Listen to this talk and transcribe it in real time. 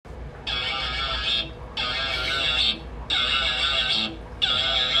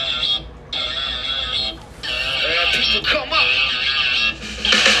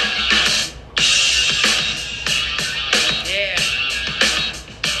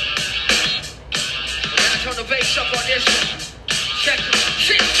bass up on this one. Check it.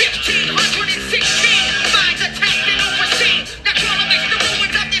 Since 1516, minds attacked and overseen. Now trying to make the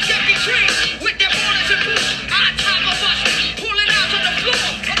ruins of this empty tree. With their borders and boots, on top of us. Pulling out on the floor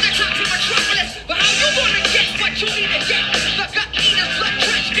of the top of metropolis. But how you gonna get what you need to get? The gut eaters, blood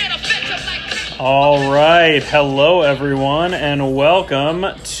trench, get offensive like that. All right. Hello, everyone, and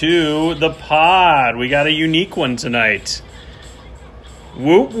welcome to the pod. We got a unique one tonight.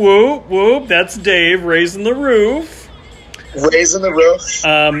 Whoop, whoop, whoop. That's Dave raising the roof. Raising the roof.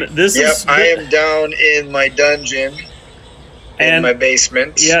 I am down in my dungeon in my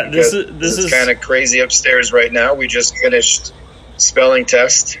basement. Yeah, this is kind of crazy upstairs right now. We just finished spelling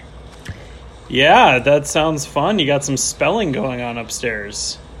test. Yeah, that sounds fun. You got some spelling going on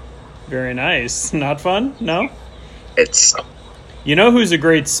upstairs. Very nice. Not fun? No? It's... You know who's a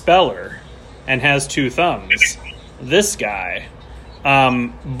great speller and has two thumbs? This guy.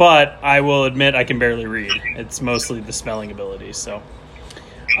 But I will admit I can barely read. It's mostly the spelling ability. So,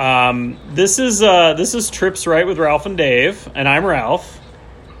 this is Trips Right with Ralph and Dave, and I'm Ralph.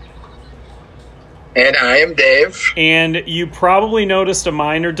 And I am Dave. And you probably noticed a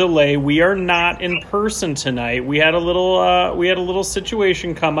minor delay. We are not in person tonight. We had a little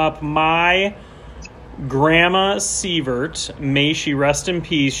situation come up. My Grandma Sievert, may she rest in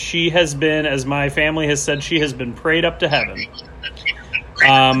peace. She has been, as my family has said, she has been prayed up to heaven.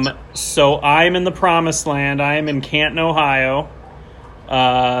 So I'm in the promised land. I am in Canton, Ohio,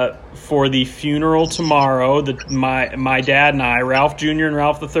 for the funeral tomorrow. My dad and I, Ralph Jr. and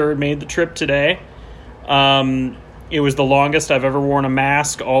Ralph III, made the trip today. It was the longest I've ever worn a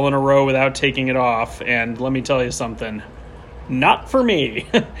mask all in a row without taking it off. And let me tell you something, not for me.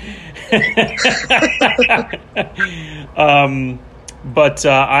 But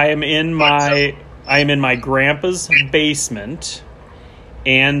I am in my grandpa's basement.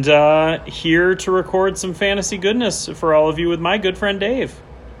 And here to record some fantasy goodness for all of you with my good friend Dave.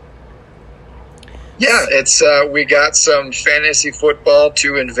 Yeah, it's we got some fantasy football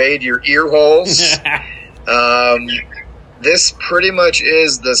to invade your ear holes. This pretty much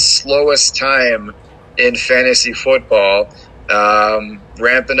is the slowest time in fantasy football.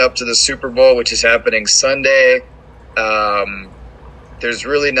 Ramping up to the Super Bowl, which is happening Sunday. There's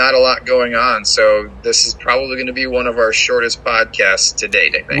really not a lot going on, so this is probably going to be one of our shortest podcasts to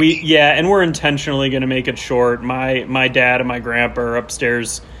date, I think. And we're intentionally going to make it short. My dad and my grandpa are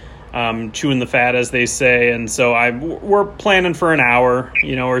upstairs chewing the fat, as they say, and so we're planning for an hour,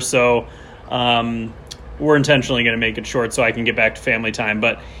 or so. We're intentionally going to make it short so I can get back to family time.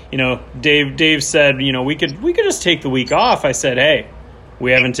 But Dave said, we could just take the week off. I said, hey, we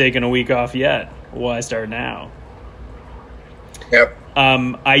haven't taken a week off yet. Why start now? Yep.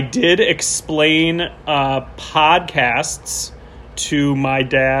 I did explain podcasts to my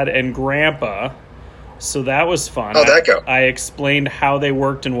dad and grandpa, so that was fun. How'd that go? I explained how they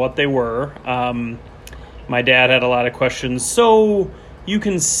worked and what they were. My dad had a lot of questions. So you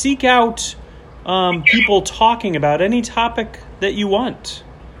can seek out people talking about any topic that you want.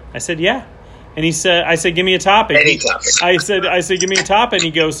 I said, yeah. And I said, give me a topic. Any topic. I said, give me a topic. And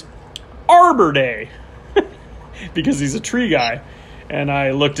he goes, Arbor Day. Because he's a tree guy. And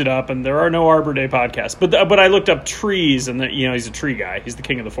I looked it up, and there are no Arbor Day podcasts. But I looked up trees, and he's a tree guy. He's the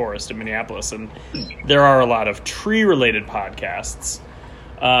king of the forest in Minneapolis, and there are a lot of tree-related podcasts.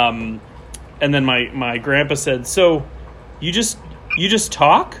 And then my grandpa said, "So, you just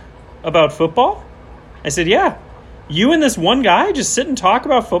talk about football?" I said, "Yeah. You and this one guy just sit and talk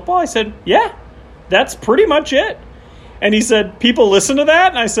about football?" I said, "Yeah. That's pretty much it." And he said, "People listen to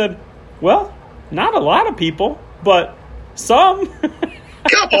that?" And I said, "Well, not a lot of people, but some."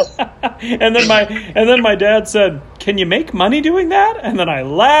 Couple. And then my dad said, "Can you make money doing that?" And then I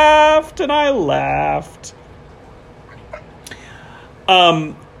laughed and I laughed.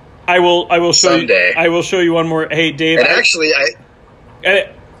 I will show Someday. you. I will show you one more. Hey, Dave. And actually,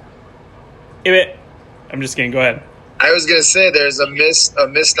 I'm just kidding. Go ahead. I was going to say there's a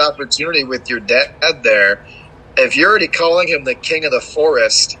missed opportunity with your dad there. If you're already calling him the king of the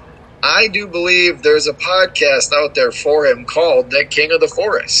forest, I do believe there's a podcast out there for him called The King of the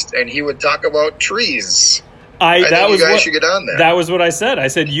Forest, and he would talk about trees. I think you guys should get on there. That was what I said. I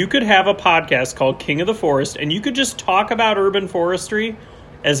said you could have a podcast called King of the Forest, and you could just talk about urban forestry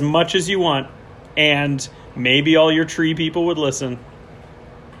as much as you want, and maybe all your tree people would listen.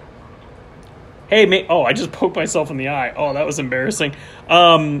 Hey, I just poked myself in the eye. Oh, that was embarrassing.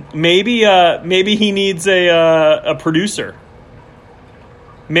 Maybe he needs a producer.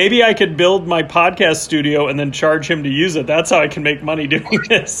 Maybe I could build my podcast studio and then charge him to use it. That's how I can make money doing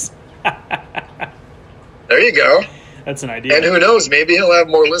this. There you go. That's an idea. And who knows? Maybe he'll have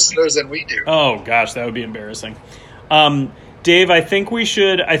more listeners than we do. Oh gosh, that would be embarrassing. Dave, I think we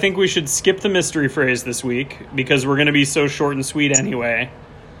should skip the mystery phrase this week because we're going to be so short and sweet anyway.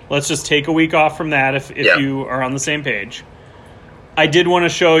 Let's just take a week off from that if you are on the same page. I did want to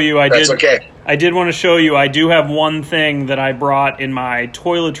show you. Okay. I did want to show you. I do have one thing that I brought in my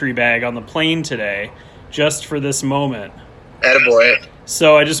toiletry bag on the plane today, just for this moment. Attaboy.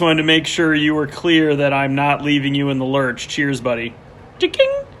 So I just wanted to make sure you were clear that I'm not leaving you in the lurch. Cheers, buddy.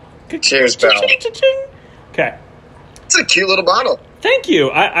 Cha-ching. Cheers, pal. Cha-ching. Okay. It's a cute little bottle. Thank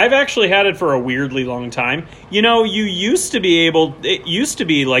you. I've actually had it for a weirdly long time. You know, it used to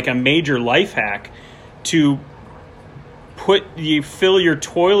be like a major life hack to fill your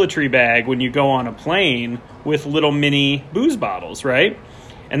toiletry bag when you go on a plane with little mini booze bottles, right?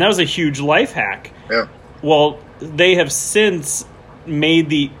 And that was a huge life hack. Yeah. Well, they have since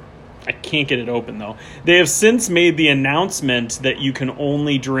made I can't get it open though. They have since made the announcement that you can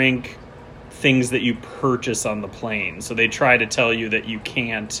only drink things that you purchase on the plane. So they try to tell you that you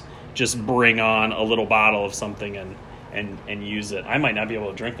can't just bring on a little bottle of something and use it. I might not be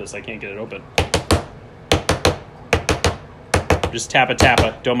able to drink this. I can't get it open. Just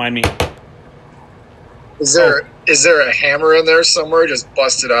tappa. Don't mind me. Is there a hammer in there somewhere? Just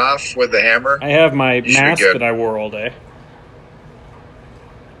bust it off with the hammer? I have my You should be mask good. that I wore all day.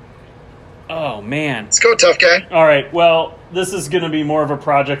 Oh, man. Let's go, tough guy. All right, well, this is going to be more of a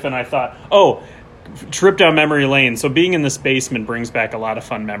project than I thought. Oh, trip down memory lane. So being in this basement brings back a lot of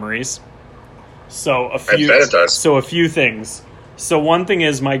fun memories. So a few, bet it does. So a few things. So one thing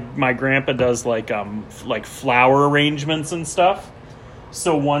is my grandpa does like flower arrangements and stuff.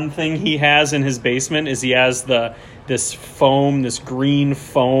 So one thing he has in his basement is he has this green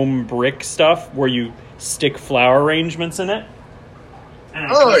foam brick stuff where you stick flower arrangements in it.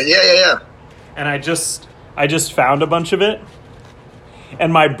 Yeah. And I just found a bunch of it.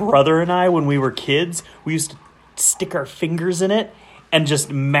 And my brother and I, when we were kids, we used to stick our fingers in it and just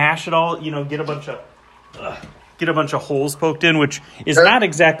mash it all, get a bunch of holes poked in, which is not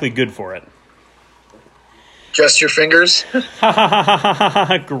exactly good for it. Just your fingers?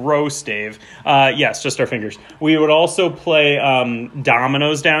 Gross, Dave. Yes, just our fingers. We would also play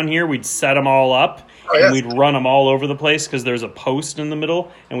dominoes down here. We'd set them all up. Yeah. And we'd run them all over the place because there's a post in the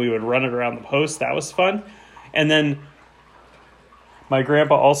middle, and we would run it around the post. That was fun. And then my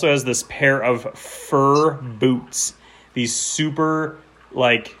grandpa also has this pair of fur boots, these super,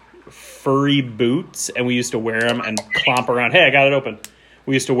 furry boots, and we used to wear them and clomp around. Hey, I got it open.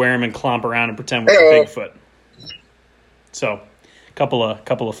 We used to wear them and clomp around and pretend we were Bigfoot. So, couple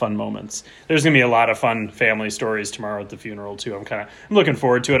of fun moments. There's gonna be a lot of fun family stories tomorrow at the funeral too. I'm looking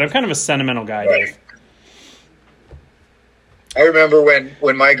forward to it. I'm kind of a sentimental guy, Dave. I remember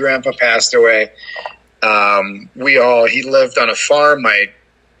when my grandpa passed away, he lived on a farm. My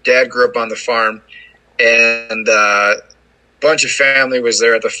dad grew up on the farm, and a bunch of family was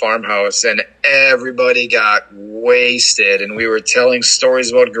there at the farmhouse, and everybody got wasted, and we were telling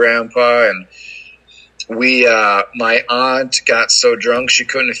stories about grandpa, and my aunt got so drunk she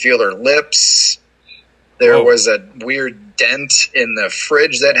couldn't feel her lips. There was a weird dent in the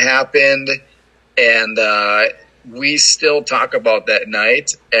fridge that happened, and we still talk about that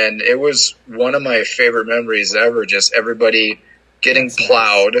night, and it was one of my favorite memories ever, just everybody getting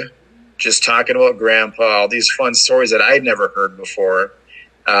plowed, just talking about grandpa, all these fun stories that I'd never heard before.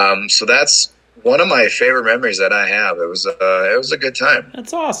 So that's one of my favorite memories that I have. It was a good time.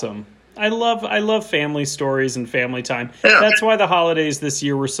 That's awesome. I love family stories and family time. Yeah. That's why the holidays this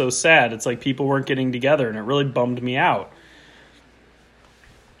year were so sad. It's like people weren't getting together, and it really bummed me out.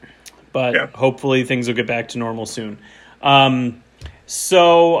 But hopefully things will get back to normal soon.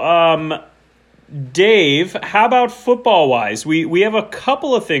 Dave, how about football-wise? We have a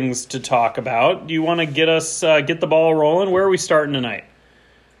couple of things to talk about. Do you want to get the ball rolling? Where are we starting tonight?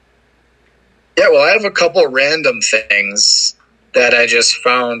 Yeah, well, I have a couple random things that I just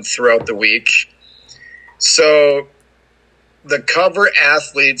found throughout the week. So the cover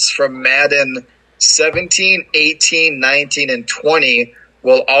athletes from Madden 17, 18, 19, and 20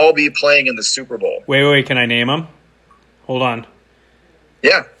 will all be playing in the Super Bowl. Wait, can I name them? Hold on.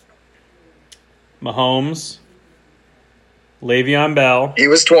 Yeah. Mahomes, Le'Veon Bell, He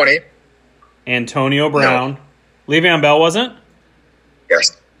was 20. Antonio Brown. No. Le'Veon Bell wasn't?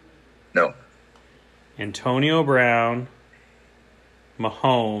 Yes. No. Antonio Brown,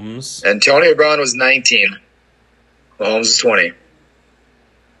 Mahomes. Antonio Brown was 19. Mahomes was 20.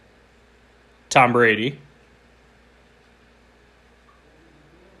 Tom Brady.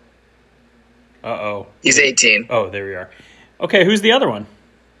 Uh-oh. He's 18. Oh, there we are. Okay, who's the other one?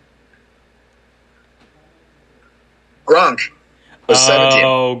 Gronk was 17.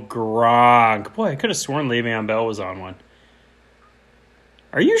 Oh, Gronk. Boy, I could have sworn Le'Veon Bell was on one.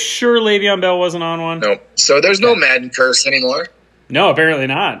 Are you sure Le'Veon Bell wasn't on one? No. So there's no Madden curse anymore. No, apparently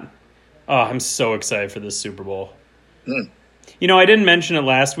not. Oh, I'm so excited for this Super Bowl. Hmm. You know, I didn't mention it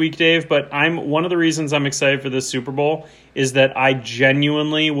last week, Dave, but one of the reasons I'm excited for this Super Bowl is that I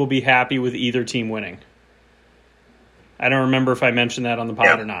genuinely will be happy with either team winning. I don't remember if I mentioned that on the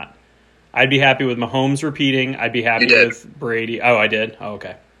pod or not. I'd be happy with Mahomes repeating. I'd be happy with Brady. Oh, I did? Oh,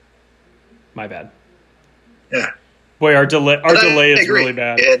 okay. My bad. Yeah. Boy, our delay is really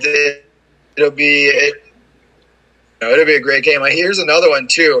bad. It'll be a great game. Here's another one,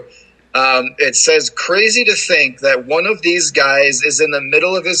 too. It says, crazy to think that one of these guys is in the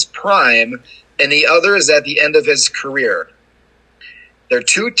middle of his prime and the other is at the end of his career. They're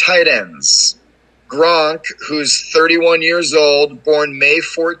two tight ends. Gronk, who's 31 years old, born May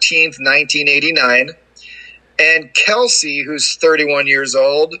 14th, 1989, and Kelsey, who's 31 years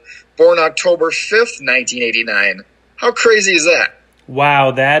old, born October 5th, 1989. How crazy is that?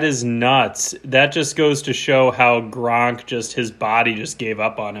 Wow, that is nuts. That just goes to show how Gronk his body just gave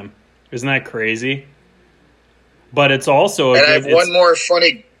up on him. Isn't that crazy? But it's also I have one more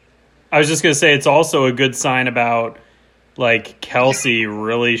funny. I was just going to say it's also a good sign about like Kelsey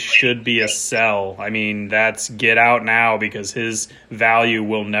really should be a sell. I mean, that's get out now because his value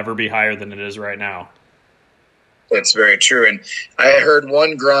will never be higher than it is right now. That's very true. And I heard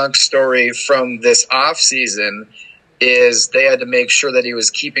one Gronk story from this offseason is they had to make sure that he was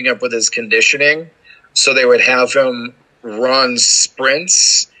keeping up with his conditioning. So they would have him run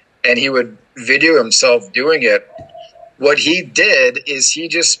sprints and he would video himself doing it. What he did is he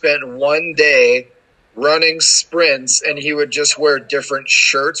just spent one day running sprints and he would just wear different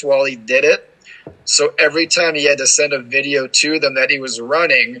shirts while he did it. So every time he had to send a video to them that he was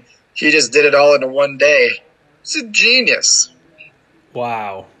running, he just did it all in one day. It's a genius.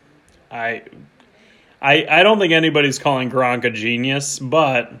 Wow. I don't think anybody's calling Gronk a genius,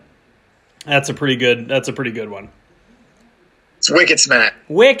 but that's a pretty good one. It's wicked smart.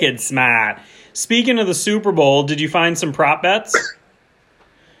 Wicked smart. Speaking of the Super Bowl, did you find some prop bets?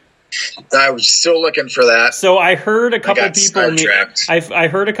 I was still looking for that. So I heard a couple people. I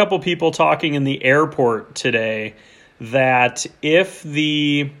heard a couple people talking in the airport today that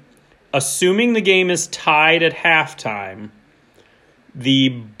assuming the game is tied at halftime, the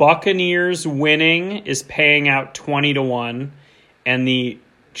Buccaneers winning is paying out 20-1, and the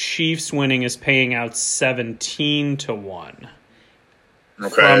Chiefs winning is paying out 17-1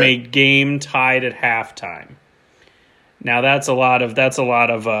 from a game tied at halftime. Now that's a lot of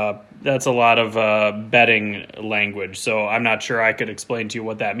betting language. So I'm not sure I could explain to you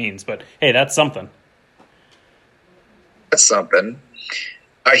what that means, but hey, that's something. That's something.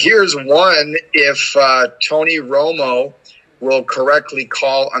 Here's one: if Tony Romo will correctly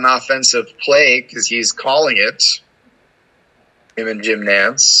call an offensive play because he's calling it. Him and Jim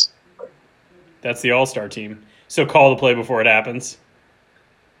Nance. That's the All-Star team. So call the play before it happens.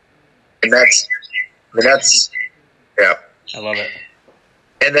 And that's yeah. I love it.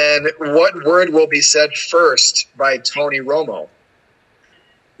 And then what word will be said first by Tony Romo?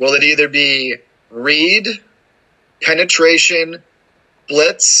 Will it either be read, penetration,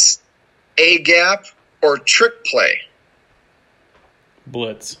 blitz, A-gap, or trick play?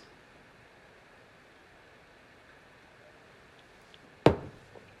 Blitz.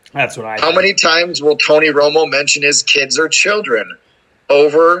 That's what I think. How many times will Tony Romo mention his kids or children?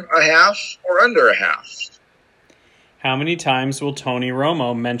 Over a half or under a half? How many times will Tony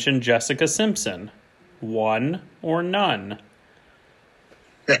Romo mention Jessica Simpson? One or none?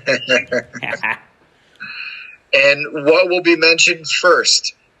 And what will be mentioned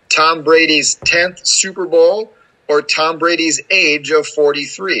first? Tom Brady's 10th Super Bowl or Tom Brady's age of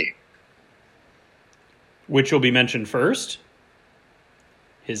 43? Which will be mentioned first?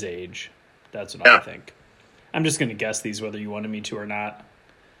 His age. That's what I think. I'm just going to guess these whether you wanted me to or not.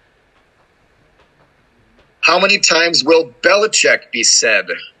 How many times will Belichick be said?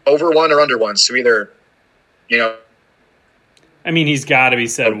 Over one or under one? So either, I mean, he's got to be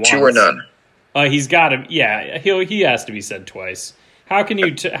said once. Two or none. He's got to. Yeah, he has to be said twice. How can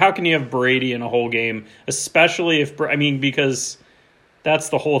you have Brady in a whole game, especially because that's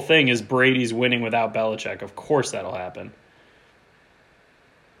the whole thing is Brady's winning without Belichick. Of course that'll happen.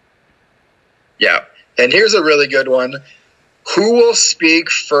 Yeah. And here's a really good one. Who will speak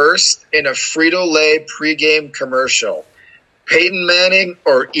first in a Frito-Lay pregame commercial? Peyton Manning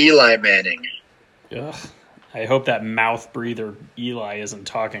or Eli Manning? Ugh. I hope that mouth breather Eli isn't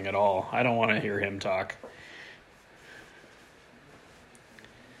talking at all. I don't want to hear him talk.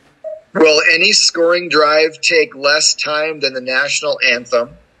 Will any scoring drive take less time than the national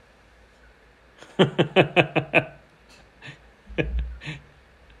anthem?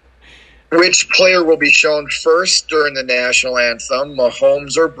 Which player will be shown first during the national anthem,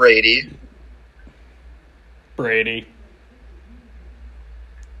 Mahomes or Brady? Brady.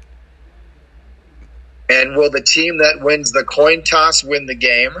 And will the team that wins the coin toss win the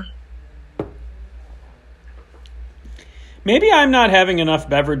game? Maybe I'm not having enough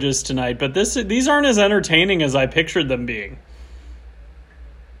beverages tonight, but these aren't as entertaining as I pictured them being.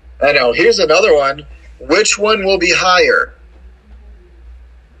 I know. Here's another one. Which one will be higher?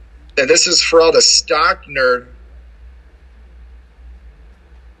 And this is for all the stock nerds.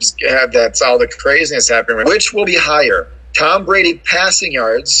 That's all the craziness happening. Which will be higher? Tom Brady passing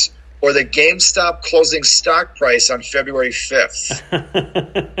yards or the GameStop closing stock price on February 5th?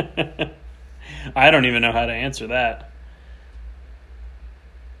 I don't even know how to answer that.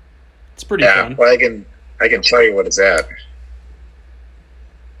 It's pretty Yeah, fun. well, I can tell you what it's at.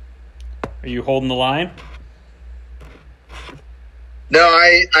 Are you holding the line? No,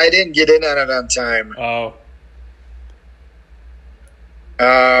 I didn't get in on it on time. Oh.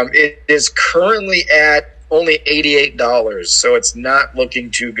 It is currently at only $88, so it's not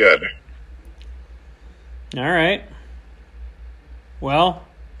looking too good. All right. Well,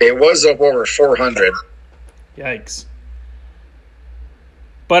 It was up over 400. yikes.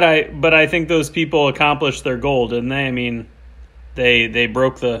 But I think those people accomplished their goal, didn't they? I mean, they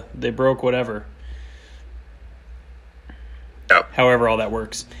broke whatever. Yep. However all that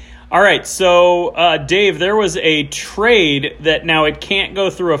works. All right, so Dave, there was a trade that now it can't go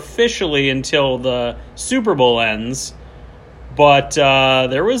through officially until the Super Bowl ends, but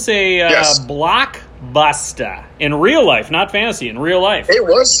there was a Yes. blockbuster in real life, not fantasy, in real life. It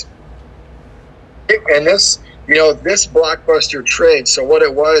was. And this blockbuster trade, so what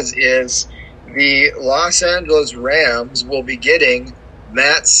it was is the Los Angeles Rams will be getting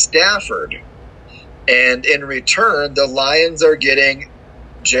Matt Stafford. And in return, the Lions are getting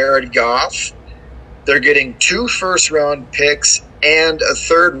Jared Goff. They're getting 2 first-round picks and a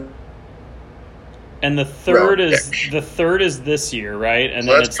third. And the third round is pick. this year, right? And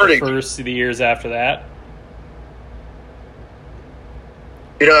Well, then that's it's the pretty- first of the years after that.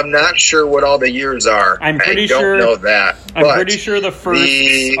 I'm not sure what all the years are. I'm pretty I don't sure- know that. I'm but pretty sure the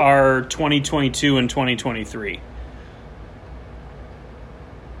firsts are 2022 and 2023.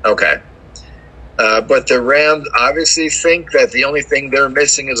 Okay. But the Rams obviously think that the only thing they're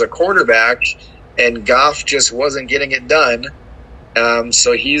missing is a quarterback, and Goff just wasn't getting it done.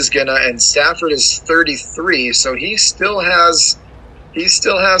 So he's gonna, and Stafford is 33, so he still has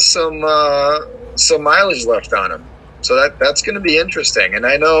some mileage left on him. So that's going to be interesting. And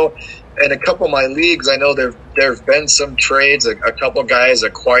I know in a couple of my leagues, I know there've been some trades. A couple guys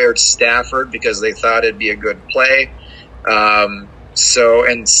acquired Stafford because they thought it'd be a good play.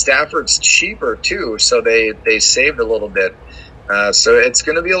 And Stafford's cheaper too, so they saved a little bit. So it's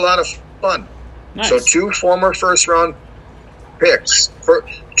going to be a lot of fun. Nice. So 2 former first round picks,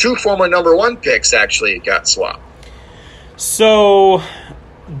 2 former number 1 picks actually got swapped. So,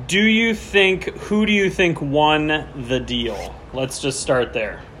 who do you think won the deal? Let's just start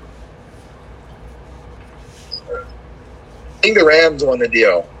there. I think the Rams won the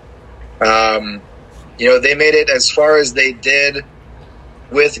deal. They made it as far as they did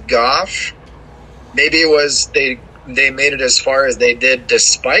with Goff. Maybe it was they made it as far as they did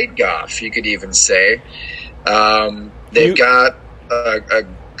despite Goff, you could even say. They've got a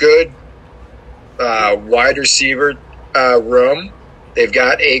good wide receiver room. They've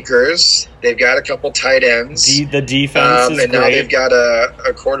got Akers. They've got a couple tight ends. The defense is and now great. they've got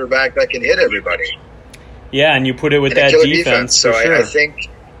a quarterback that can hit everybody. Yeah, and you put it with And a that killer defense, So for sure. I think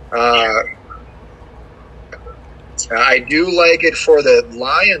I do like it for the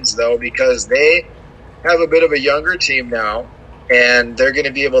Lions, though, because they have a bit of a younger team now, and they're going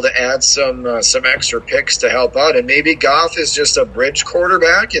to be able to add some extra picks to help out. And maybe Goff is just a bridge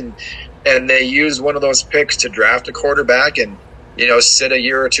quarterback, and they use one of those picks to draft a quarterback and sit a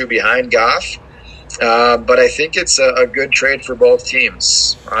year or 2 behind Goff. But I think it's a good trade for both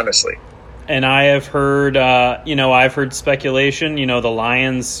teams, honestly. And I have heard, I've heard speculation. The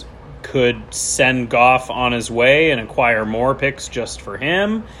Lions could send Goff on his way and acquire more picks just for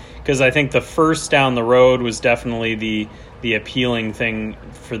him, because I think the first down the road was definitely the appealing thing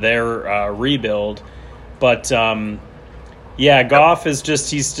for their rebuild. But Goff is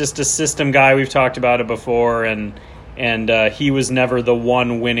he's just a system guy. We've talked about it before, and he was never the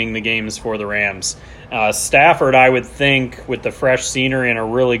one winning the games for the Rams. Stafford, I would think, with the fresh scenery and a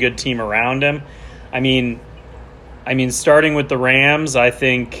really good team around him, I mean, I mean, starting with the Rams, I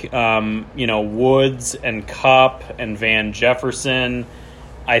think, Woods and Kupp and Van Jefferson,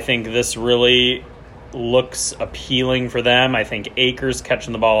 I think this really looks appealing for them. I think Akers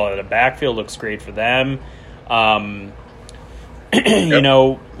catching the ball out of the backfield looks great for them.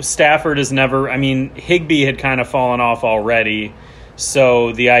 Stafford is never, Higbee had kind of fallen off already,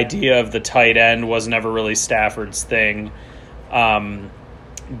 so the idea of the tight end was never really Stafford's thing.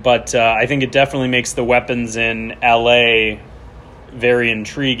 But I think it definitely makes the weapons in LA very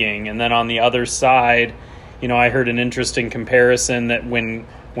intriguing. And then on the other side, I heard an interesting comparison that when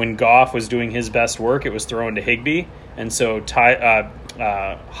Goff was doing his best work, it was thrown to Higbee. And so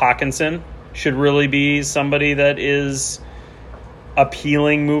Hawkinson should really be somebody that is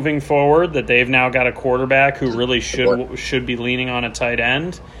appealing moving forward, that they've now got a quarterback who really should be leaning on a tight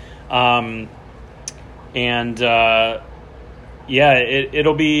end.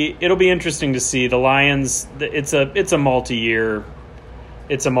 It'll be interesting to see the Lions. It's a multi-year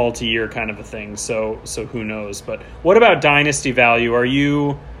kind of a thing. So who knows? But what about dynasty value? Are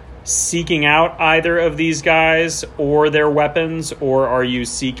you seeking out either of these guys or their weapons, or are you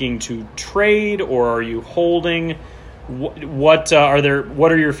seeking to trade, or are you holding? What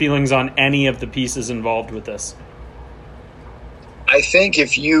are your feelings on any of the pieces involved with this? I think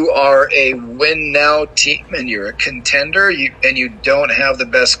if you are a win-now team and you're a contender and you don't have the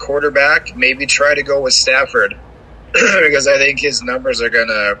best quarterback, maybe try to go with Stafford because I think his numbers are going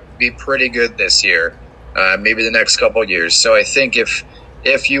to be pretty good this year, maybe the next couple of years. So I think if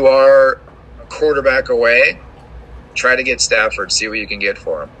you are a quarterback away, try to get Stafford, see what you can get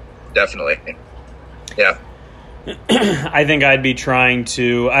for him. Definitely. Yeah. I think I'd be trying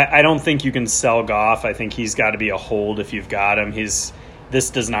to. I don't think you can sell Goff. I think he's got to be a hold if you've got him. This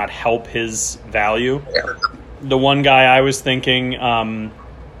does not help his value. Yeah. The one guy I was thinking, Van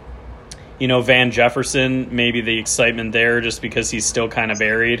Jefferson, maybe the excitement there just because he's still kind of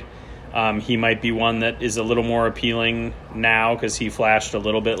buried. He might be one that is a little more appealing now because he flashed a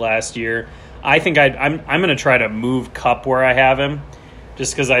little bit last year. I think I'm going to try to move Kupp where I have him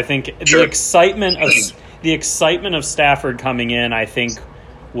just because I think the excitement of Stafford coming in, I think,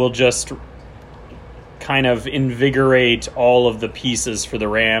 will just kind of invigorate all of the pieces for the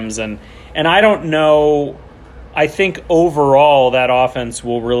Rams. And I don't know. I think overall that offense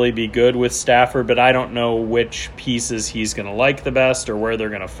will really be good with Stafford, but I don't know which pieces he's going to like the best or where they're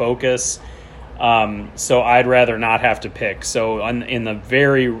going to focus. So I'd rather not have to pick. So in the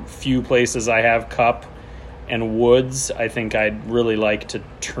very few places I have Kupp and Woods, I think I'd really like to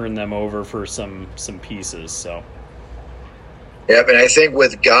turn them over for some pieces. So, yep, and I think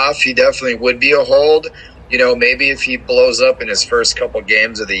with Goff, he definitely would be a hold. Maybe if he blows up in his first couple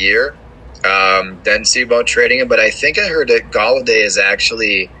games of the year, then see about trading him. But I think I heard that Golladay is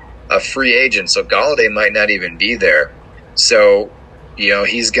actually a free agent, so Golladay might not even be there. So,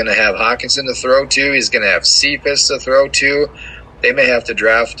 he's going to have Hawkinson to throw to. He's going to have Cephas to throw to. They may have to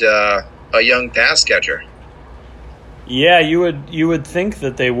draft a young pass catcher. Yeah, you would think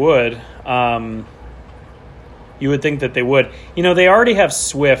that they would. You would think that they would. They already have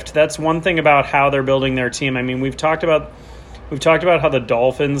Swift. That's one thing about how they're building their team. We've talked about how the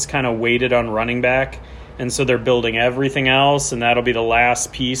Dolphins kind of waited on running back, and so they're building everything else, and that'll be the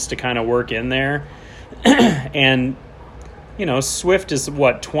last piece to kind of work in there. And Swift is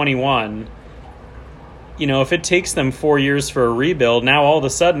 21. If it takes them 4 years for a rebuild, now all of a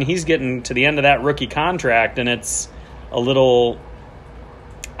sudden he's getting to the end of that rookie contract, and it's a little,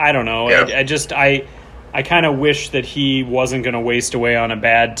 I don't know. Yeah. I kind of wish that he wasn't going to waste away on a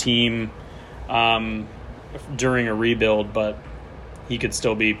bad team during a rebuild, but he could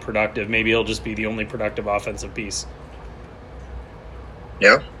still be productive. Maybe he'll just be the only productive offensive piece.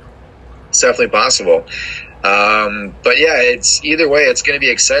 Yeah, it's definitely possible. But yeah, it's either way, it's going to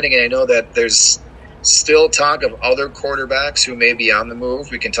be exciting. And I know that there's still talk of other quarterbacks who may be on the move.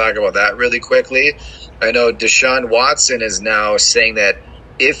 We can talk about that really quickly. I know Deshaun Watson is now saying that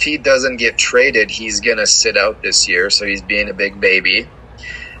if he doesn't get traded, he's going to sit out this year. So he's being a big baby.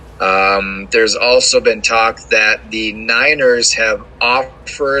 There's also been talk that the Niners have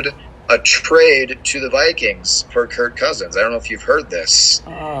offered a trade to the Vikings for Kirk Cousins. I don't know if you've heard this.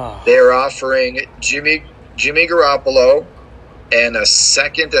 They're offering Jimmy Garoppolo and a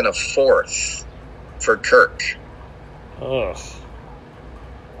second and a fourth for Kirk. Ugh.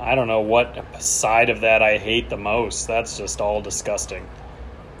 I don't know what side of that I hate the most. That's just all disgusting.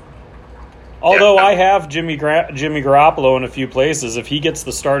 Although I have Jimmy Garoppolo in a few places. If he gets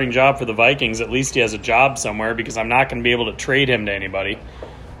the starting job for the Vikings, at least he has a job somewhere because I'm not going to be able to trade him to anybody.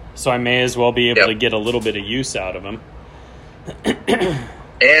 So I may as well be able to get a little bit of use out of him.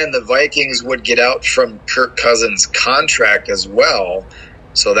 And the Vikings would get out from Kirk Cousins' contract as well.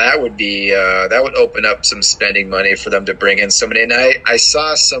 So that would be that would open up some spending money for them to bring in somebody. And I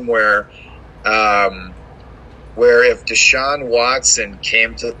saw somewhere where if Deshaun Watson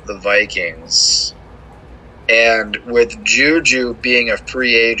came to the Vikings, and with Juju being a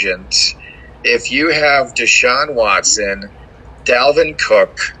free agent, if you have Deshaun Watson, Dalvin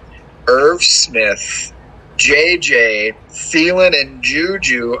Cook, Irv Smith, JJ, Thielen, and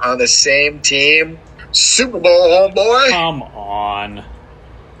Juju on the same team, Super Bowl, homeboy. Come on.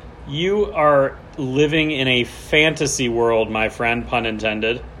 You are living in a fantasy world, my friend, pun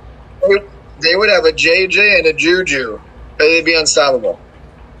intended. They would have a JJ and a Juju. They'd be unstoppable.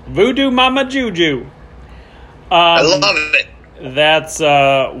 Voodoo Mama Juju. I love it. That's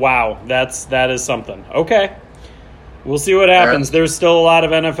wow. That is something. Okay, we'll see what happens. Yeah. There's still a lot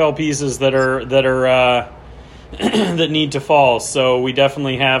of NFL pieces that are that need to fall. So we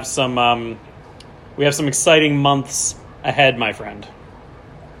definitely have some exciting months ahead, my friend.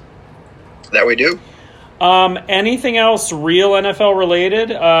 That we do. Anything else real NFL related?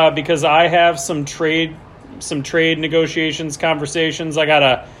 Because I have some trade negotiations, conversations. I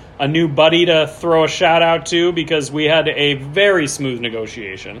got a new buddy to throw a shout out to because we had a very smooth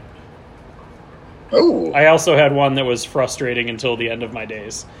negotiation. Oh, I also had one that was frustrating until the end of my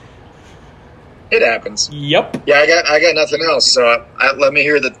days. it happens. Yep. Yeah, I got nothing else. So let me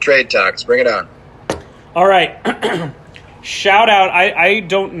hear the trade talks. Bring it on. All right. Shout out. I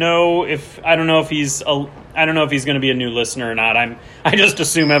don't know if he's going to be a new listener or not. I just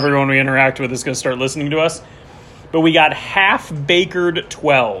assume everyone we interact with is going to start listening to us. But we got Half Bakered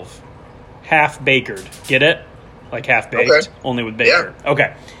 12. Half Bakered. Get it? Like half baked, Okay. only with baker. Yeah.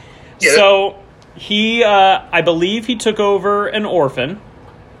 Okay. Get So he, I believe he took over an orphan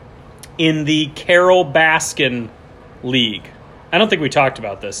in the Carol Baskin League. I don't think we talked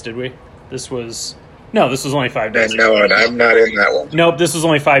about this, did we? This was only 5 days ago. No, I'm not in that one. Nope, this was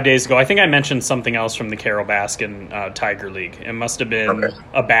only 5 days ago. I think I mentioned something else from the Carol Baskin Tiger League. It must have been Okay.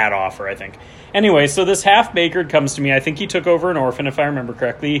 a bad offer, I think. Anyway, so this half-bakered comes to me. I think he took over an orphan, if I remember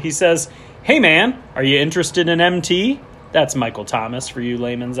correctly. He says, "Hey, man, are you interested in MT?" That's Michael Thomas for you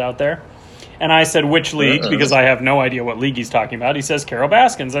layman's out there. And I said, "Which league?" Because I have no idea what league he's talking about. He says, "Carol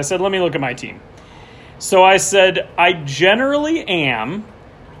Baskins." I said, "Let me look at my team." So I said, "I generally am,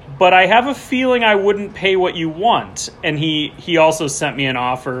 but I have a feeling I wouldn't pay what you want." And he also sent me an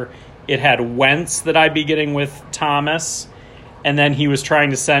offer. It had Wentz that I'd be getting with Thomas. And then he was trying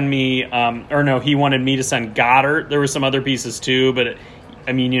to send me, he wanted me to send Goddard. There were some other pieces too, but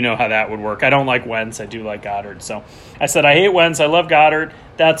you know how that would work. I don't like Wentz. I do like Goddard. So I said, I hate Wentz. I love Goddard.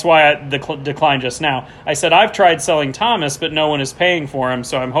 That's why I declined just now. I said, I've tried selling Thomas, but no one is paying for him.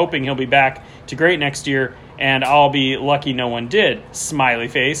 So I'm hoping he'll be back to great next year. And I'll be lucky no one did. Smiley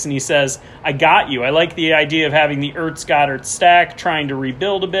face. And he says, I got you. I like the idea of having the Ertz-Goddard stack, trying to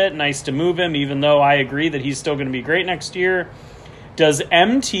rebuild a bit. Nice to move him, even though I agree that he's still going to be great next year. Does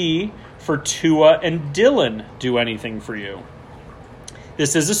MT for Tua and Dylan do anything for you?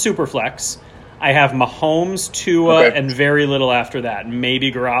 This is a super flex. I have Mahomes, Tua, Okay. and very little after that.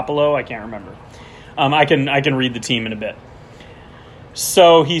 Maybe Garoppolo. I can't remember. I can read the team in a bit.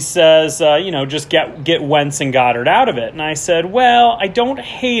 So he says, just get Wentz and Goddard out of it. And I said, well, I don't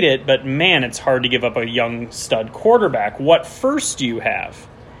hate it, but man, it's hard to give up a young stud quarterback. What first do you have?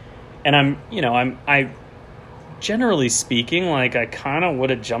 And I generally speaking, like I kind of would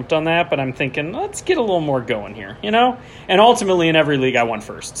have jumped on that, but I'm thinking, let's get a little more going here, And ultimately in every league, I won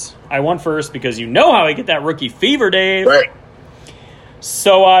firsts. I won first because you know how I get that rookie fever, Dave. Right.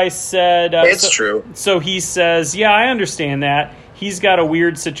 So I said... It's true. So he says, yeah, I understand that. He's got a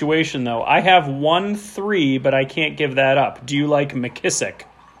weird situation, though. I have 1-3, but I can't give that up. Do you like McKissick?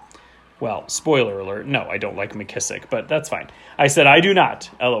 Well, spoiler alert, no, I don't like McKissick, but that's fine. I said, I do not,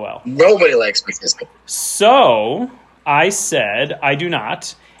 LOL. Nobody likes McKissick. So I said, I do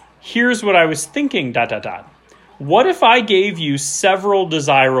not. Here's what I was thinking, ... What if I gave you several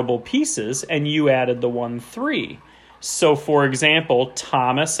desirable pieces and you added the 1-3? So, for example,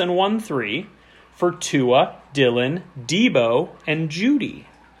 Thomas and 1-3 for Tua, Dylan, Debo, and Judy.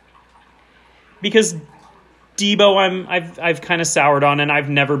 Because Debo, I've kind of soured on, and I've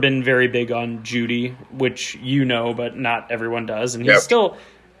never been very big on Judy, which you know, but not everyone does. And he's still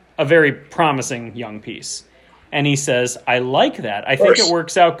a very promising young piece. And he says, I like that. I think it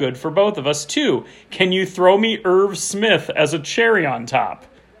works out good for both of us, too. Can you throw me Irv Smith as a cherry on top?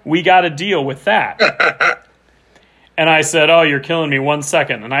 We got to deal with that. And I said, oh, you're killing me. 1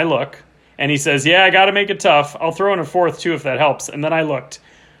 second. And I look. And he says, yeah, I got to make it tough. I'll throw in a fourth, too, if that helps. And then I looked.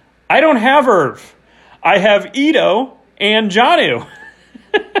 I don't have Irv. I have Ito and Jonnu.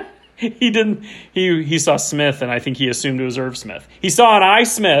 He didn't. He saw Smith, and I think he assumed it was Irv Smith. He saw an I.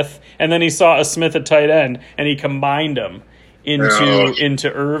 Smith, and then he saw a Smith at tight end, and he combined them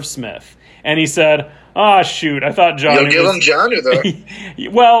into Irv Smith. And he said, "Oh shoot, I thought Jonnu." You'll give him Jonnu though.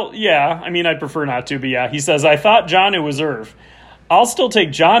 Well, yeah. I mean, I'd prefer not to, but yeah. He says, "I thought Jonnu was Irv. I'll still take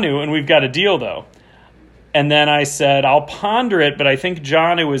Jonnu, and we've got a deal though." And then I said, "I'll ponder it, but I think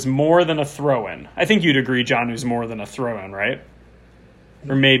Jonnu is more than a throw-in." I think you'd agree Jonnu's more than a throw-in, right?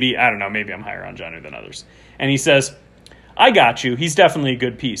 Or maybe, I don't know, maybe I'm higher on Jonnu than others. And he says, "I got you. He's definitely a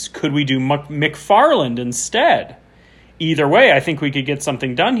good piece. Could we do McFarland instead? Either way, I think we could get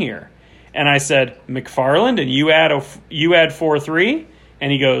something done here." And I said, "McFarland, and you add 4-3?"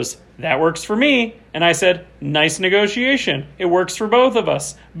 And he goes, "That works for me." And I said, "Nice negotiation. It works for both of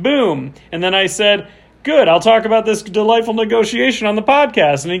us. Boom." And then I said, "Good, I'll talk about this delightful negotiation on the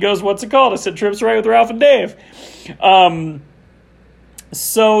podcast." And he goes, "What's it called?" I said, "Trips Right with Ralph and Dave."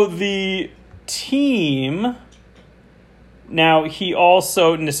 So the team, now he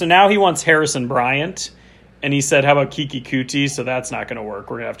wants Harrison Bryant, and he said, "How about Kiki Kuti?" So that's not going to work.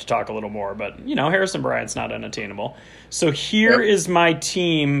 We're going to have to talk a little more, but Harrison Bryant's not unattainable. So here is my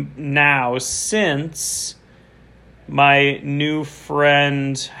team now, since my new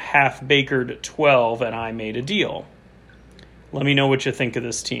friend Half Bakered 12 and I made a deal. Let me know what you think of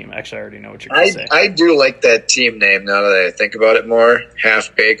this team. Actually, I already know what you're going to say. I do like that team name now that I think about it more.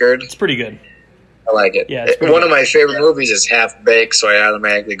 Half Bakered. It's pretty good. I like it. Yeah, one of my favorite movies is Half Baked, so I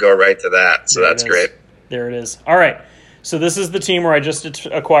automatically go right to that. So that's great. There it is. All right. So this is the team where I just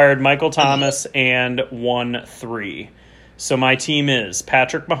acquired Michael Thomas and 1-3. So my team is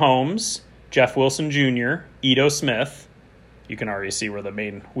Patrick Mahomes, Jeff Wilson Jr., Ito Smith. You can already see where the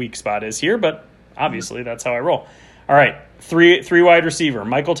main weak spot is here, but obviously that's how I roll. All right, three wide receiver: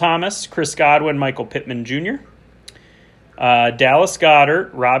 Michael Thomas, Chris Godwin, Michael Pittman Jr., Dallas Goedert,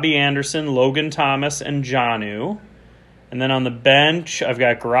 Robbie Anderson, Logan Thomas, and Jonnu. And then on the bench, I've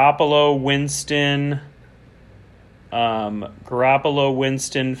got Garoppolo, Winston,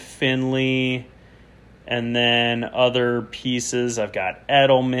 Finley, and then other pieces. I've got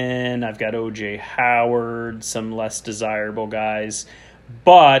Edelman, I've got O.J. Howard, some less desirable guys.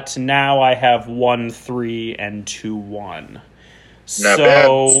 But now I have 1-3 and 2-1.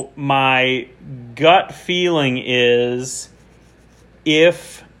 So my gut feeling is,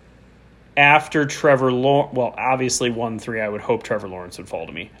 if after Trevor Lawrence, well, obviously 1-3, I would hope Trevor Lawrence would fall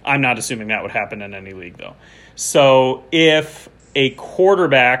to me. I'm not assuming that would happen in any league, though. So if a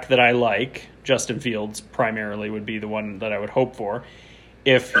quarterback that I like, Justin Fields primarily would be the one that I would hope for,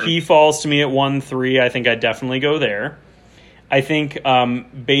 if he falls to me at 1-3, I think I'd definitely go there. I think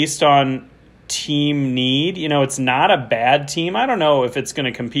based on team need, it's not a bad team. I don't know if it's going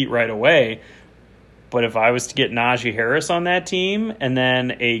to compete right away, but if I was to get Najee Harris on that team and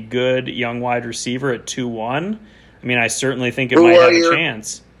then a good young wide receiver at 2-1, I mean, I certainly think it might have a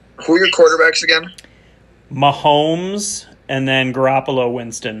chance. Who are your quarterbacks again? Mahomes and then Garoppolo,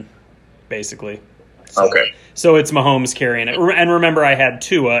 Winston, basically. Okay. So it's Mahomes carrying it. And remember, I had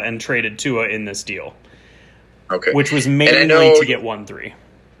Tua and traded Tua in this deal. Okay. Which was mainly to get 1-3.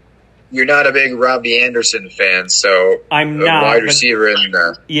 You're not a big Robbie Anderson fan, so I'm not. Wide receiver in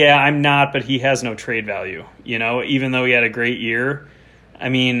yeah, I'm not, but he has no trade value. Even though he had a great year. I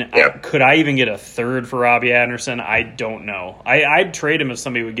mean, could I even get a third for Robbie Anderson? I don't know. I'd trade him if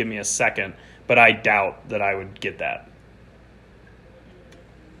somebody would give me a second, but I doubt that I would get that.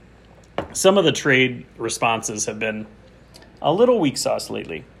 Some of the trade responses have been a little weak sauce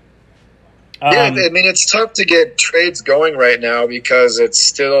lately. Yeah, I mean, it's tough to get trades going right now because it's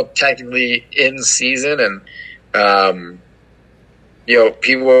still technically in season, and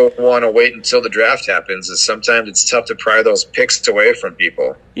people want to wait until the draft happens. And sometimes it's tough to pry those picks away from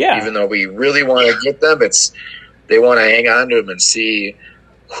people. Yeah, even though we really want to get them, they want to hang on to them and see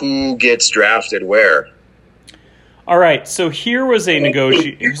who gets drafted where. All right, so here was a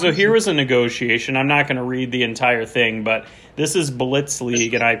negotiation. I'm not going to read the entire thing, but this is Blitz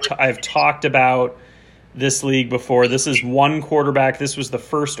League, and I've talked about this league before. This is one quarterback. This was the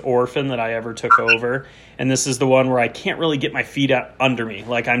first orphan that I ever took over, and this is the one where I can't really get my feet under me.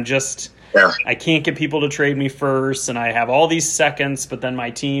 Like, I can't get people to trade me first, and I have all these seconds, but then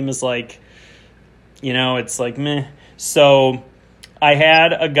my team is like, it's like meh. So I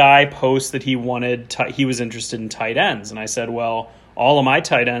had a guy post that he was interested in tight ends, and I said, well, all of my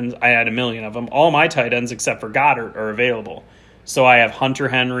tight ends, I had 1 million of them, all of my tight ends except for Goddard are available. So I have Hunter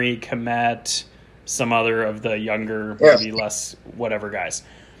Henry, Kmet, some other of the younger, maybe less whatever guys.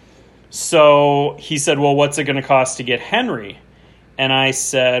 So he said, well, what's it going to cost to get Henry? And I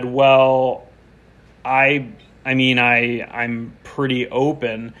said, well, I I mean, I'm pretty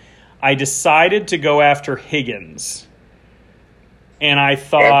open. I decided to go after Higgins. And I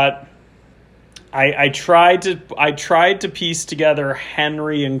thought I tried to piece together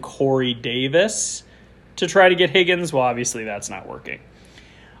Henry and Corey Davis to try to get Higgins. Well, obviously that's not working.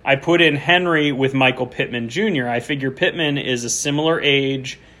 I put in Henry with Michael Pittman Jr. I figure Pittman is a similar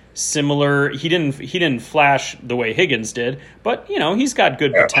age, he didn't flash the way Higgins did, but he's got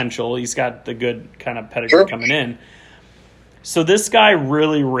good potential. He's got the good kind of pedigree coming in. So this guy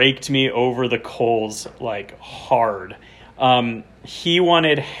really raked me over the coals like hard. He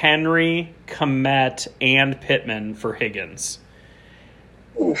wanted Henry, Kmet, and Pittman for Higgins.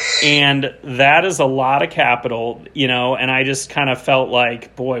 And that is a lot of capital, and I just kind of felt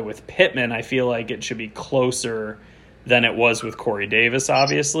like, boy, with Pittman, I feel like it should be closer than it was with Corey Davis,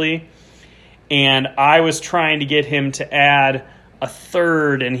 obviously. And I was trying to get him to add a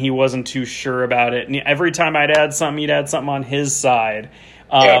third, and he wasn't too sure about it. And every time I'd add something, he'd add something on his side.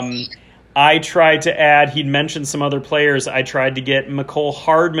 I tried to add, he'd mentioned some other players. I tried to get McCole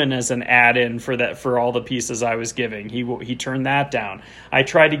Hardman as an add-in for all the pieces I was giving. He turned that down. I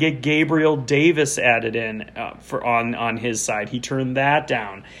tried to get Gabriel Davis added in on his side. He turned that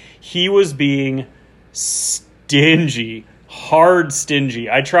down. He was being stingy, hard stingy.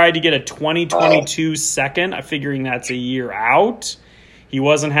 I tried to get a 2022 second, figuring that's a year out. He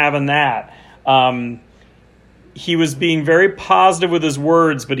wasn't having that. He was being very positive with his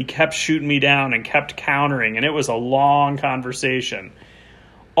words, but he kept shooting me down and kept countering, and it was a long conversation.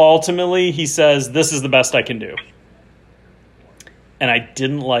 Ultimately, he says, this is the best I can do. And I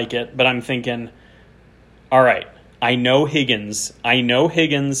didn't like it, but I'm thinking, all right, I know Higgins. I know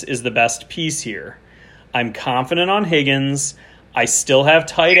Higgins is the best piece here. I'm confident on Higgins. I still have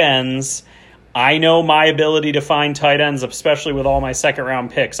tight ends. I know my ability to find tight ends, especially with all my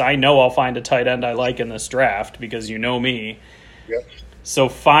second-round picks. I know I'll find a tight end I like in this draft because you know me. Yep. So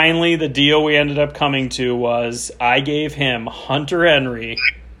finally, the deal we ended up coming to was I gave him Hunter Henry,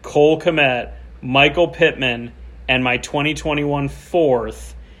 Cole Kmet, Michael Pittman, and my 2021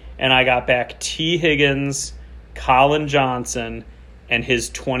 fourth, and I got back T. Higgins, Colin Johnson, and his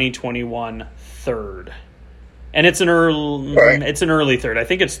 2021 third. And it's an early third. I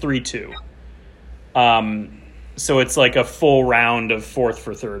think it's 3-2. So it's like a full round of fourth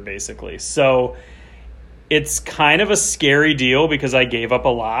for third, basically. So it's kind of a scary deal because I gave up a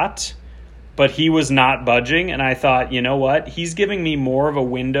lot, but he was not budging. And I thought, you know what? He's giving me more of a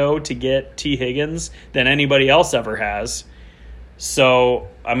window to get T. Higgins than anybody else ever has. So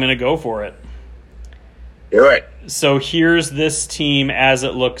I'm going to go for it. Do it. So here's this team as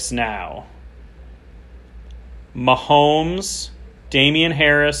it looks now. Mahomes, Damian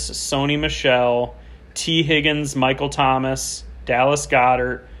Harris, Sony Michel, T. Higgins, Michael Thomas, Dallas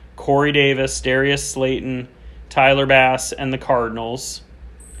Goedert, Corey Davis, Darius Slayton, Tyler Bass, and the Cardinals.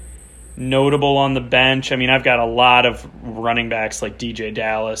 Notable on the bench, I mean, I've got a lot of running backs like DJ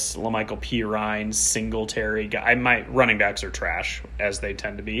Dallas, LaMichael Pirine, Singletary. My running backs are trash, as they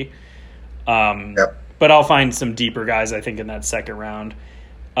tend to be. But I'll find some deeper guys, I think, in that second round.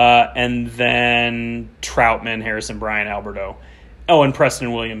 And then Troutman, Harrison Bryant, Alberto. Oh, and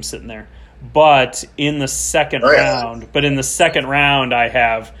Preston Williams sitting there. But in the second round, I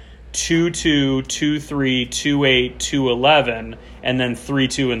have 2-2, 2-3, 2-8, 2-11, and then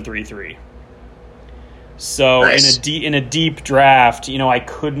 3-2 and 3-3. So in a deep draft, I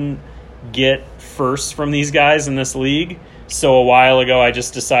couldn't get firsts from these guys in this league. So a while ago, I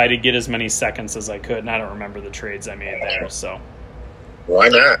just decided to get as many seconds as I could, and I don't remember the trades I made there. So why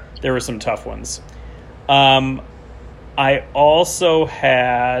not? There were some tough ones. I also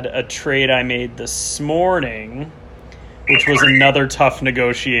had a trade I made this morning, which was another tough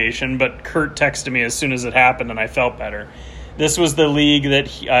negotiation, but Kurt texted me as soon as it happened, and I felt better. This was the league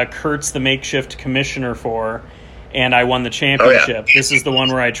that Kurt's the makeshift commissioner for, and I won the championship. This is the one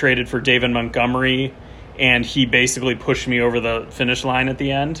where I traded for David Montgomery, and he basically pushed me over the finish line at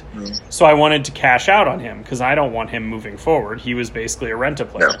the end. So I wanted to cash out on him because I don't want him moving forward. He was basically a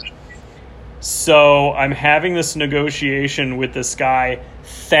rent-a-player. So I'm having this negotiation with this guy,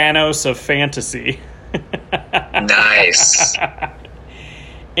 Thanos of Fantasy. Nice.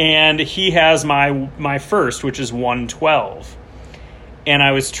 And he has my first, which is 112. And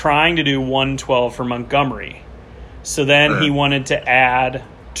I was trying to do 112 for Montgomery. So then he wanted to add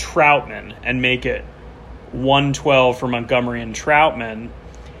Troutman and make it 112 for Montgomery and Troutman.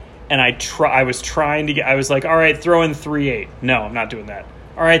 And I was trying to I was like, all right, throw in 3-8. No, I'm not doing that.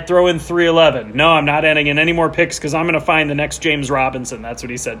 All right, throw in 3-11. No, I'm not adding in any more picks because I'm going to find the next James Robinson. That's what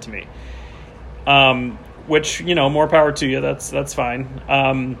he said to me. Which, more power to you. That's fine.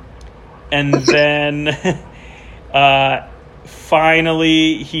 And then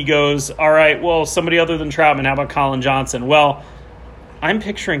Finally, he goes, all right, well, somebody other than Troutman, how about Colin Johnson? Well, I'm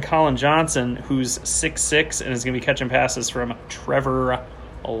picturing Colin Johnson, who's 6'6", and is going to be catching passes from Trevor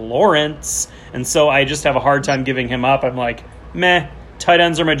Lawrence. And so I just have a hard time giving him up. I'm like, meh, tight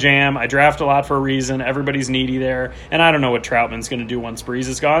ends are my jam. I draft a lot for a reason. Everybody's needy there. And I don't know what Troutman's going to do once Breeze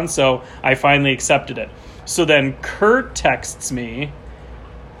is gone, so I finally accepted it. So then Kurt texts me.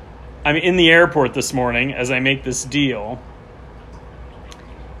 I'm in the airport this morning as I make this deal.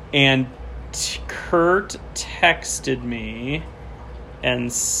 And Kurt texted me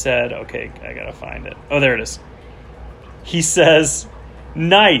and said, okay, I got to find it. Oh, there it is. He says,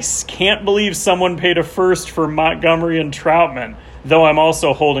 nice. Can't believe someone paid a first for Montgomery and Troutman, though I'm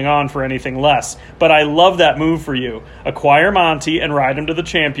also holding on for anything less. But I love that move for you. Acquire Monty and ride him to the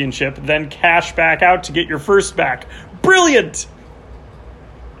championship, then cash back out to get your first back. Brilliant!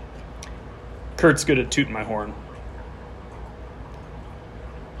 Kurt's good at tooting my horn.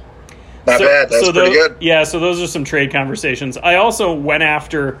 Not bad. That's pretty good. Yeah, so those are some trade conversations. I also went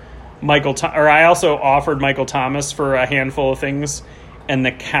after I also offered Michael Thomas for a handful of things, and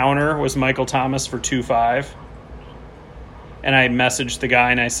the counter was Michael Thomas for 2.5. And I messaged the guy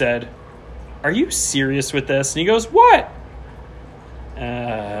and I said, "Are you serious with this?" And he goes, "What?"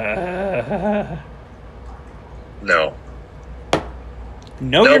 No.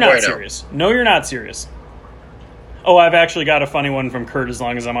 No, you're not serious. No, you're not serious. Oh, I've actually got a funny one from Kurt as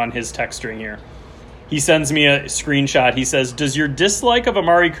long as I'm on his text string here. He sends me a screenshot. He says, does your dislike of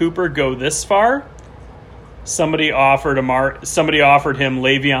Amari Cooper go this far? Somebody offered him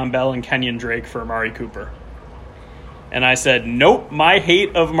Le'Veon Bell and Kenyon Drake for Amari Cooper. And I said, nope, my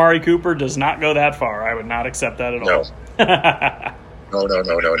hate of Amari Cooper does not go that far. I would not accept that at all.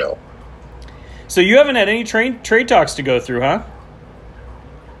 No. So you haven't had any trade talks to go through, huh?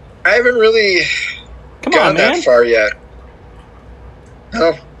 I haven't really gone that far yet.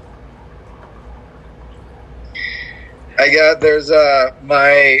 No. There's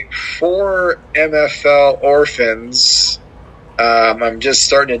my 4 MFL orphans. I'm just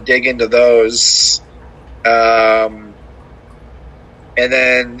starting to dig into those. And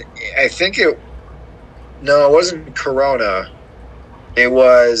then I think it wasn't Corona. It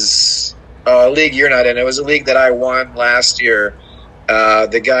was a league you're not in. It was a league that I won last year.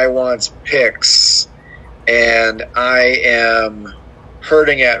 The guy wants picks, and I am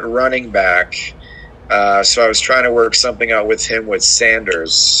hurting at running back. So I was trying to work something out with him with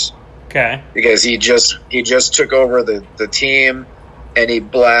Sanders. Okay. Because he just took over the team, and he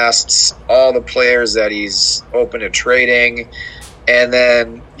blasts all the players that he's open to trading. And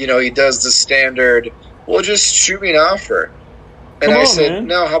then, he does the standard, well, just shoot me an offer. And I said, man.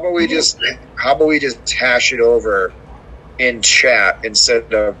 No, how about we just hash it over in chat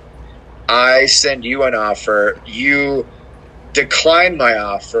instead of I send you an offer, you decline my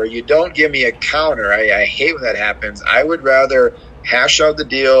offer, you don't give me a counter. I hate when that happens. I would rather hash out the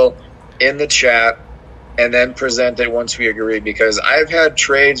deal in the chat and then present it once we agree, because I've had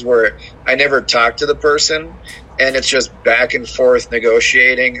trades where I never talk to the person and it's just back and forth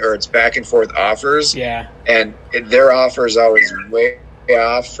negotiating, or it's back and forth offers. Yeah. And their offer is always way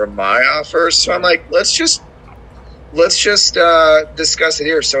off from my offer. So I'm like, let's just discuss it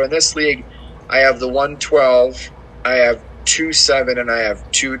here. So in this league, I have the 112, I have 2.7, and I have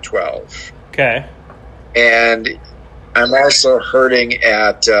 2.12. Okay. And I'm also hurting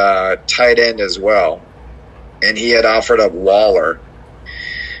at tight end as well. And he had offered up Waller.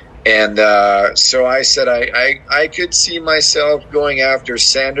 And so I said I could see myself going after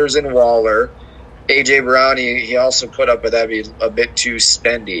Sanders and Waller. A.J. Brown, he also put up with that be a bit too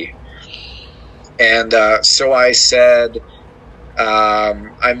spendy. And so I said,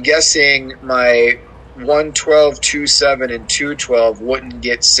 I'm guessing my 112, 2.7, and 2.12 wouldn't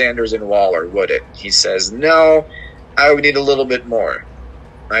get Sanders and Waller, would it? He says, no, I would need a little bit more.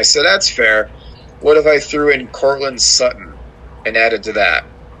 I said, that's fair. What if I threw in Cortland Sutton and added to that?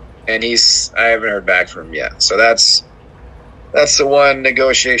 And I haven't heard back from him yet. So that's the one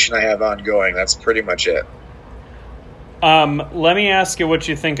negotiation I have ongoing. That's pretty much it. Let me ask you what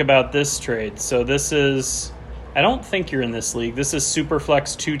you think about this trade. So this is, I don't think you're in this league. This is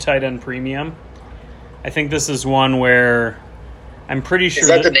Superflex 2 tight end premium. I think this is one where I'm pretty sure. Is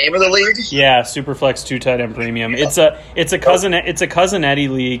that the name of the league? Yeah, Superflex 2 tight end premium. It's a cousin Eddie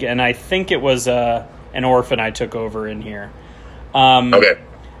league, and I think it was an orphan I took over in here. Okay.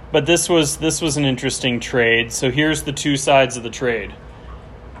 But this was an interesting trade. So here's the two sides of the trade.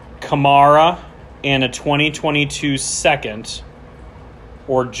 Kamara and a 2022 second,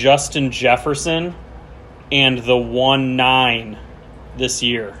 or Justin Jefferson and the 1.9 this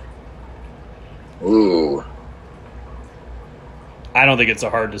year. Ooh. I don't think it's a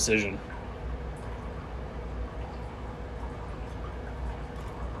hard decision.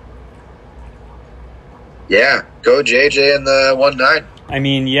 Yeah, go JJ in the 1-9. I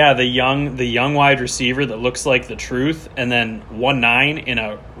mean, yeah, the young wide receiver that looks like the truth, and then 1-9 in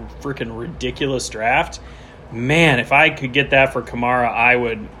a freaking ridiculous draft. Man, if I could get that for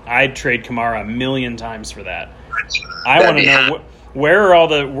Kamara, I'd trade Kamara a million times for that. I want to know where are all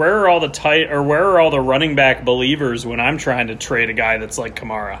the running back believers when I'm trying to trade a guy that's like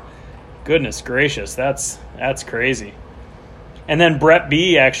Kamara. Goodness gracious, that's crazy. And then Brett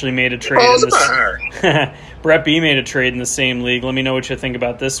B actually made a trade. Brett B made a trade in the same league. Let me know what you think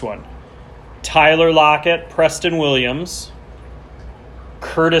about this one. Tyler Lockett, Preston Williams,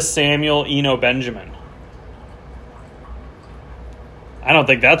 Curtis Samuel, Eno Benjamin. I don't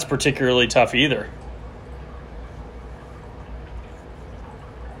think that's particularly tough either.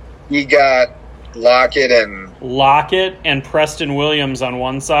 You got Lockett and Preston Williams on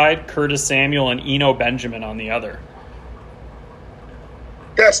one side, Curtis Samuel and Eno Benjamin on the other.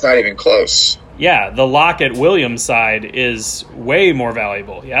 That's not even close. Yeah, the Lockett Williams side is way more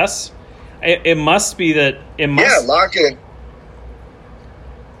valuable. Yes, it must be that. Yeah, Lockett.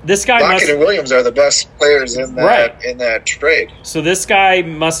 This guy Lockett and Williams are the best players in that trade. So this guy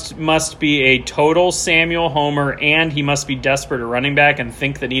must be a total Samuel homer, and he must be desperate at running back and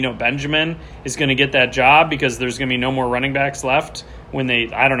think that Eno Benjamin is going to get that job because there's going to be no more running backs left when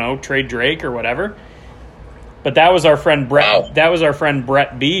they, I don't know, trade Drake or whatever. But that was our friend Brett. Wow. That was our friend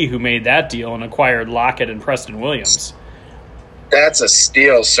Brett B who made that deal and acquired Lockett and Preston Williams. That's a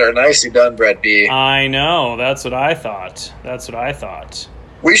steal, sir. Nicely done, Brett B. I know. That's what I thought.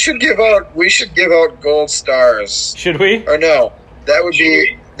 We should give out gold stars. Should we? Or no? That would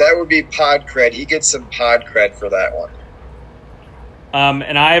be pod cred. He gets some pod cred for that one.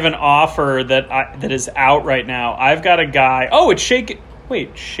 And I have an offer that is out right now. I've got a guy. Oh, it's Shaken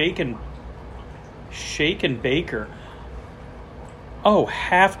Baker. Oh,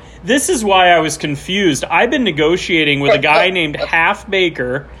 This is why I was confused. I've been negotiating with a guy named Half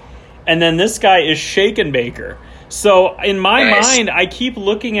Baker, and then this guy is Shaken Baker. So in my mind, I keep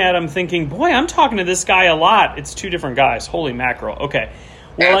looking at him thinking, boy, I'm talking to this guy a lot. It's two different guys. Holy mackerel. Okay.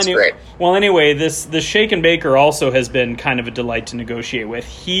 Great. Well, anyway, the Shaken Baker also has been kind of a delight to negotiate with.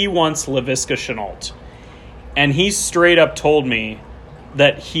 He wants Laviska Shenault. And he straight up told me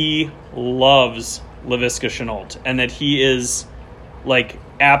that he loves Laviska Shenault and that he is like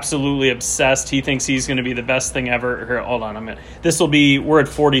absolutely obsessed. He thinks he's going to be the best thing ever. Here, hold on a minute. We're at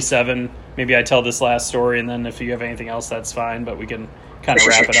 47. Maybe I tell this last story, and then if you have anything else, that's fine. But we can kind of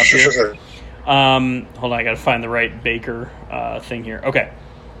wrap it up here. Hold on, I got to find the right Baker thing here. Okay,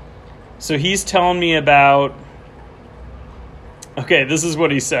 so he's telling me about. Okay, this is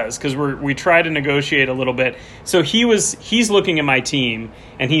what he says because we try to negotiate a little bit. So he's looking at my team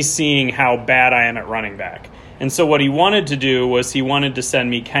and he's seeing how bad I am at running back. And so what he wanted to do was he wanted to send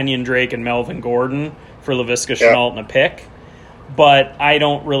me Kenyon Drake and Melvin Gordon for Laviska Shenault and a pick. But I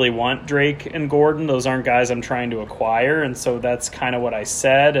don't really want Drake and Gordon. Those aren't guys I'm trying to acquire. And so that's kind of what I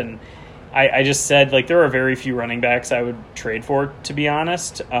said. And I just said, like, there are very few running backs I would trade for, to be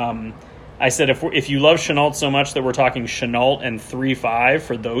honest. I said, if you love Shenault so much that we're talking Shenault and 3-5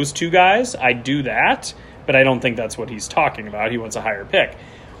 for those two guys, I'd do that. But I don't think that's what he's talking about. He wants a higher pick.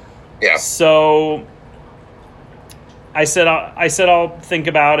 Yeah. So I said I'll think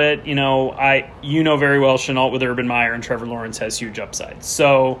about it. You know very well Shenault with Urban Meyer and Trevor Lawrence has huge upside.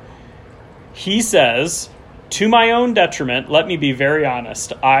 So he says, to my own detriment, let me be very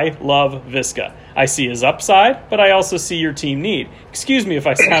honest. I love Viska. I see his upside, but I also see your team need. Excuse me if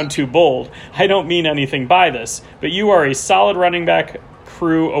I sound too bold. I don't mean anything by this, but you are a solid running back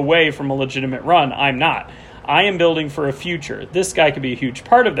crew away from a legitimate run. I'm not. I am building for a future. This guy could be a huge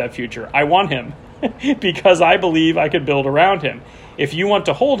part of that future. I want him because I believe I could build around him. If you want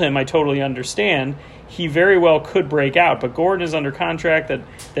to hold him, I totally understand. He very well could break out, but Gordon is under contract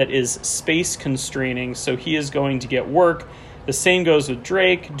that is space constraining, so he is going to get work. The same goes with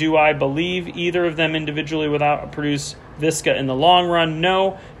Drake. Do I believe either of them individually without produce Viska in the long run?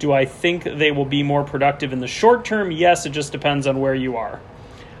 No. Do I think they will be more productive in the short term? Yes, it just depends on where you are.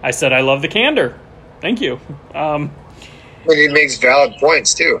 I said I love the candor. Thank you. But he makes valid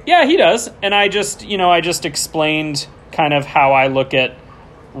points too. Yeah, he does. And I just explained kind of how I look at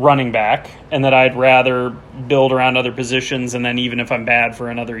running back and that I'd rather build around other positions, and then even if I'm bad for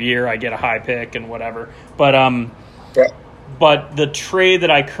another year, I get a high pick and whatever. But the trade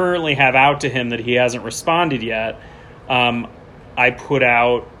that I currently have out to him that he hasn't responded yet, I put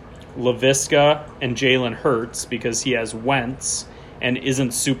out Laviska and Jalen Hurts because he has Wentz and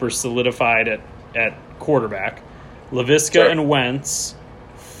isn't super solidified at quarterback. LaVisca Sure. and Wentz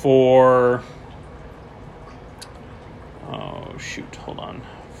for... Oh, shoot. Hold on.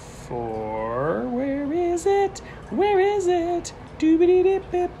 For... Where is it? Where is it?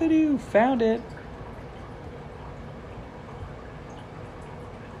 Doobity-dip-bip-a-doo. Found it.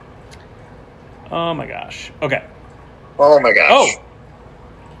 Oh, my gosh. Okay. Oh my gosh. Oh!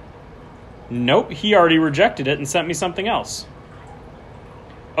 Nope, he already rejected it and sent me something else.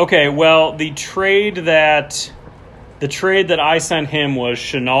 Okay, well, the trade that I sent him was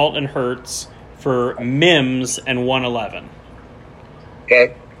Chenault and Hurts for Mims and 111.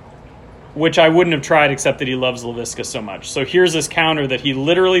 Okay. Which I wouldn't have tried except that he loves LaVisca so much. So here's this counter that he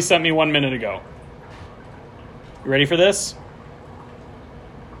literally sent me 1 minute ago. You ready for this?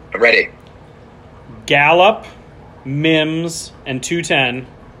 I'm ready. Gallup, Mims, and 210.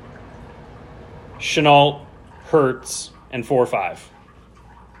 Chenault, Hurts, and 4-5.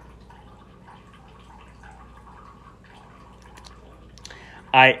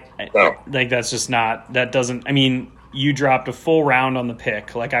 I think that's just not, that doesn't, I mean, you dropped a full round on the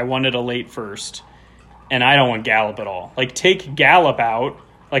pick. Like, I wanted a late first, and I don't want Gallup at all. Like, take Gallup out.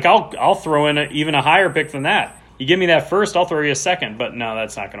 Like, I'll throw in even a higher pick than that. You give me that first, I'll throw you a second, but no,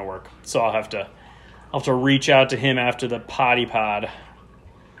 that's not going to work. So I'll have to reach out to him after the potty pod.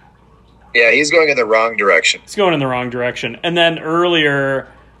 Yeah, he's going in the wrong direction. It's going in the wrong direction. And then earlier,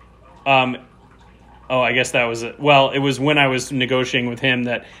 I guess that was it. Well, it was when I was negotiating with him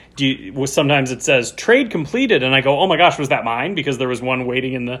that sometimes it says trade completed, and I go, oh my gosh, was that mine? Because there was one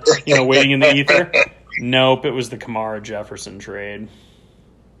waiting in the ether. Nope, it was the Kamara Jefferson trade.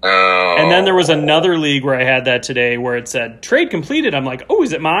 Oh. And then there was another league where I had that today where it said trade completed. I'm like, oh,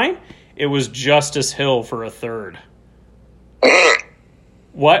 is it mine? It was Justice Hill for a third.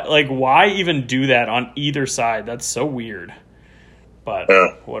 What? Like, why even do that on either side? That's so weird. But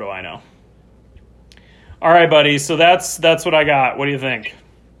what do I know? All right, buddy. So that's what I got. What do you think?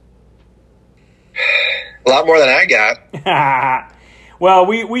 A lot more than I got. Well,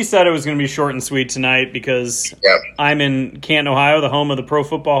 we said it was going to be short and sweet tonight because I'm in Canton, Ohio, the home of the Pro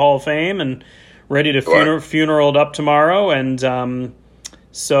Football Hall of Fame, and ready to funeraled up tomorrow. And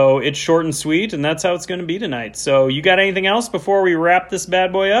so it's short and sweet, and that's how it's going to be tonight. So you got anything else before we wrap this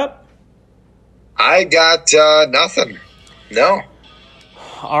bad boy up? I got nothing. No.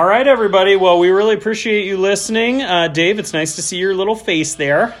 All right, everybody. Well, we really appreciate you listening. Dave, it's nice to see your little face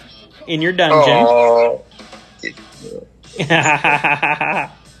there in your dungeon. Oh.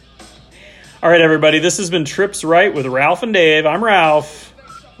 All right, everybody. This has been Trips Right with Ralph and Dave. I'm Ralph.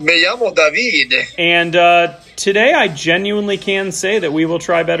 Me llamo David. And today I genuinely can say that we will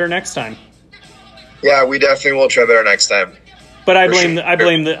try better next time. Yeah, we definitely will try better next time. But I blame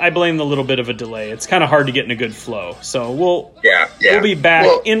the little bit of a delay. It's kind of hard to get in a good flow. So we'll be back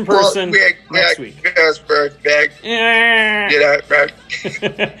in person next week. Yeah.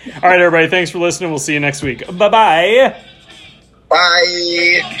 All right, everybody. Thanks for listening. We'll see you next week. Bye-bye.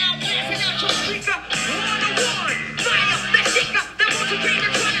 Bye. Now,